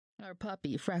Our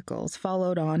puppy, Freckles,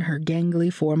 followed on her gangly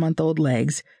 4-month-old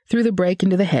legs through the break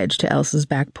into the hedge to Elsa's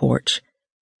back porch.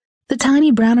 The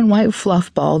tiny brown and white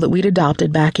fluff ball that we'd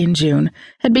adopted back in June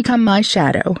had become my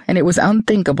shadow, and it was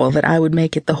unthinkable that I would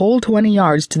make it the whole 20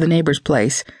 yards to the neighbor's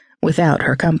place without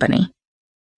her company.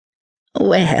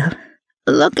 "Well,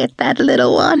 look at that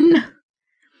little one,"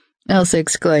 Elsa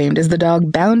exclaimed as the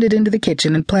dog bounded into the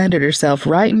kitchen and planted herself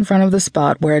right in front of the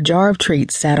spot where a jar of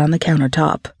treats sat on the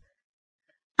countertop.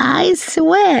 "I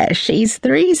swear she's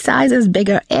 3 sizes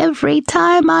bigger every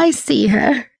time I see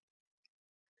her."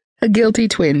 A guilty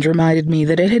twinge reminded me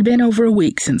that it had been over a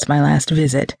week since my last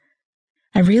visit.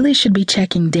 I really should be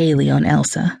checking daily on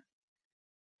Elsa.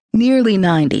 Nearly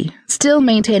 90, still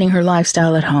maintaining her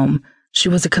lifestyle at home, she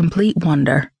was a complete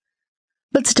wonder.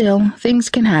 But still, things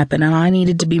can happen and I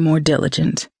needed to be more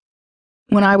diligent.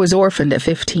 When I was orphaned at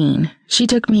 15, she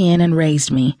took me in and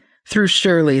raised me, through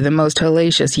surely the most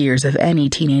hellacious years of any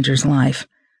teenager's life,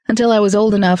 until I was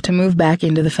old enough to move back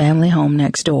into the family home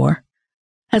next door.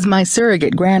 As my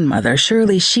surrogate grandmother,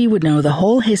 surely she would know the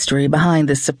whole history behind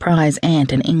this surprise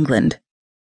aunt in England.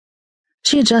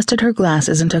 She adjusted her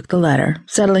glasses and took the letter,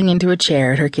 settling into a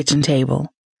chair at her kitchen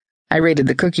table. I raided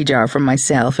the cookie jar for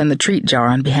myself and the treat jar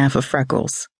on behalf of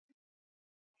Freckles.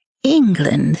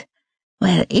 "England?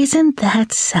 Well, isn't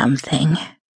that something?"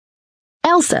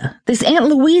 "Elsa, this Aunt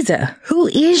Louisa, who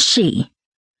is she?"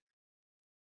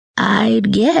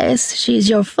 "I'd guess she's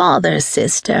your father's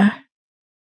sister."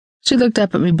 She looked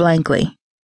up at me blankly.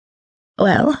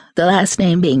 "Well, the last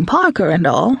name being Parker and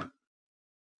all."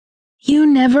 "You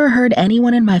never heard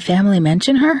anyone in my family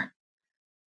mention her?"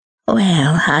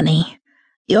 "Well, honey,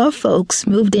 your folks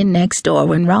moved in next door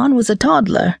when Ron was a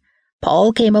toddler.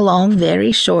 Paul came along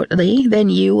very shortly, then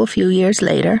you a few years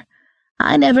later.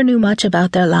 I never knew much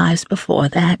about their lives before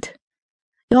that.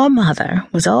 Your mother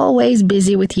was always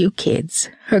busy with you kids,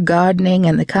 her gardening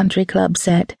and the country club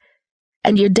set,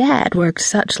 and your dad worked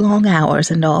such long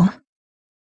hours and all."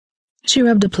 She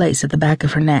rubbed a place at the back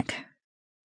of her neck.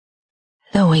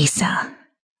 "Louisa,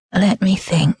 let me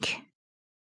think."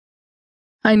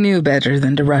 I knew better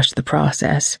than to rush the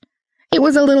process. It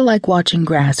was a little like watching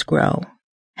grass grow.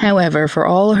 However, for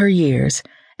all her years,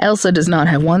 Elsa does not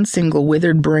have one single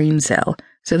withered brain cell,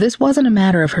 so this wasn't a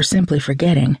matter of her simply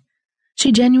forgetting.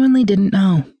 She genuinely didn't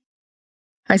know.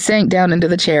 I sank down into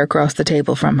the chair across the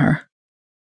table from her.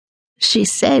 "She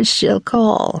says she'll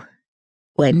call.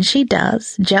 When she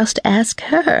does, just ask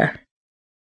her."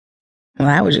 Well,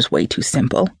 that was just way too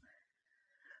simple.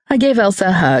 I gave Elsa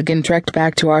a hug and trekked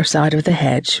back to our side of the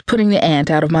hedge, putting the aunt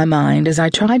out of my mind as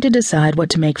I tried to decide what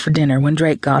to make for dinner when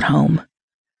Drake got home.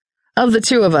 Of the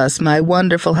two of us, my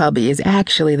wonderful hubby is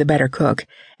actually the better cook,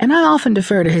 and I often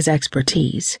defer to his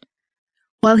expertise.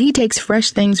 While he takes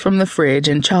fresh things from the fridge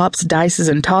and chops, dices,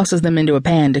 and tosses them into a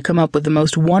pan to come up with the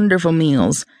most wonderful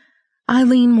meals, I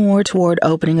lean more toward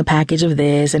opening a package of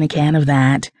this and a can of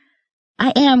that.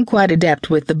 I am quite adept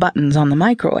with the buttons on the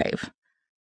microwave.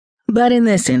 But in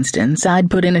this instance,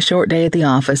 I'd put in a short day at the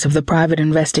office of the private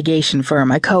investigation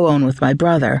firm I co-own with my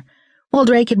brother, while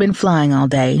Drake had been flying all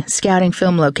day, scouting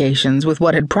film locations with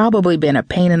what had probably been a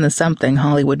pain-in-the-something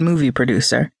Hollywood movie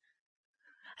producer.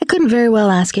 I couldn't very well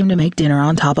ask him to make dinner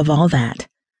on top of all that.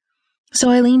 So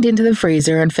I leaned into the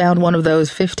freezer and found one of those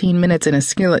 15 minutes in a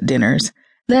skillet dinners,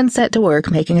 then set to work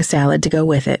making a salad to go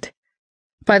with it.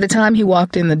 By the time he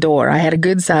walked in the door, I had a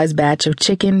good-sized batch of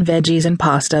chicken, veggies, and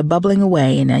pasta bubbling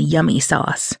away in a yummy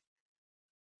sauce.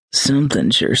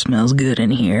 "Something sure smells good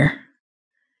in here,"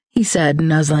 he said,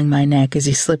 nuzzling my neck as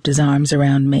he slipped his arms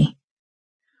around me.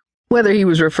 Whether he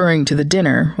was referring to the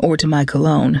dinner or to my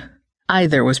cologne,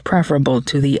 either was preferable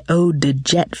to the ode to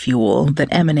jet fuel that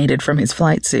emanated from his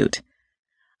flight suit.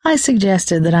 I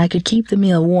suggested that I could keep the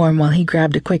meal warm while he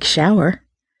grabbed a quick shower.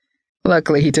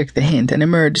 Luckily, he took the hint and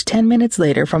emerged 10 minutes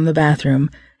later from the bathroom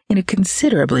in a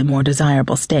considerably more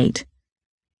desirable state.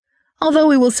 Although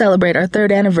we will celebrate our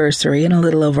 3rd anniversary in a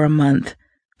little over a month,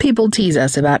 people tease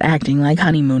us about acting like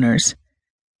honeymooners.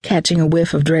 Catching a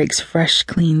whiff of Drake's fresh,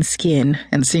 clean skin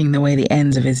and seeing the way the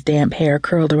ends of his damp hair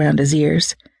curled around his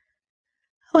ears.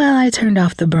 Well, I turned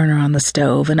off the burner on the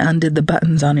stove and undid the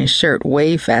buttons on his shirt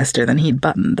way faster than he'd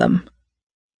buttoned them.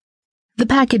 The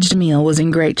packaged meal was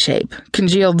in great shape,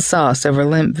 congealed sauce over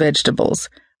limp vegetables,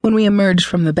 when we emerged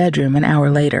from the bedroom an hour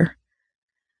later.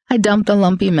 I dumped the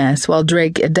lumpy mess while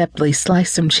Drake adeptly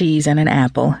sliced some cheese and an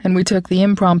apple, and we took the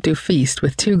impromptu feast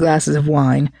with 2 glasses of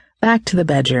wine back to the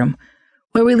bedroom,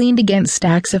 where we leaned against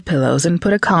stacks of pillows and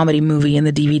put a comedy movie in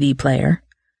the DVD player.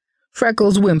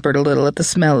 Freckles whimpered a little at the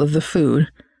smell of the food,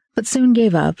 but soon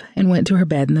gave up and went to her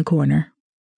bed in the corner.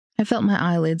 I felt my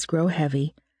eyelids grow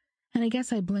heavy, and I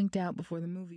guess I blinked out before the movie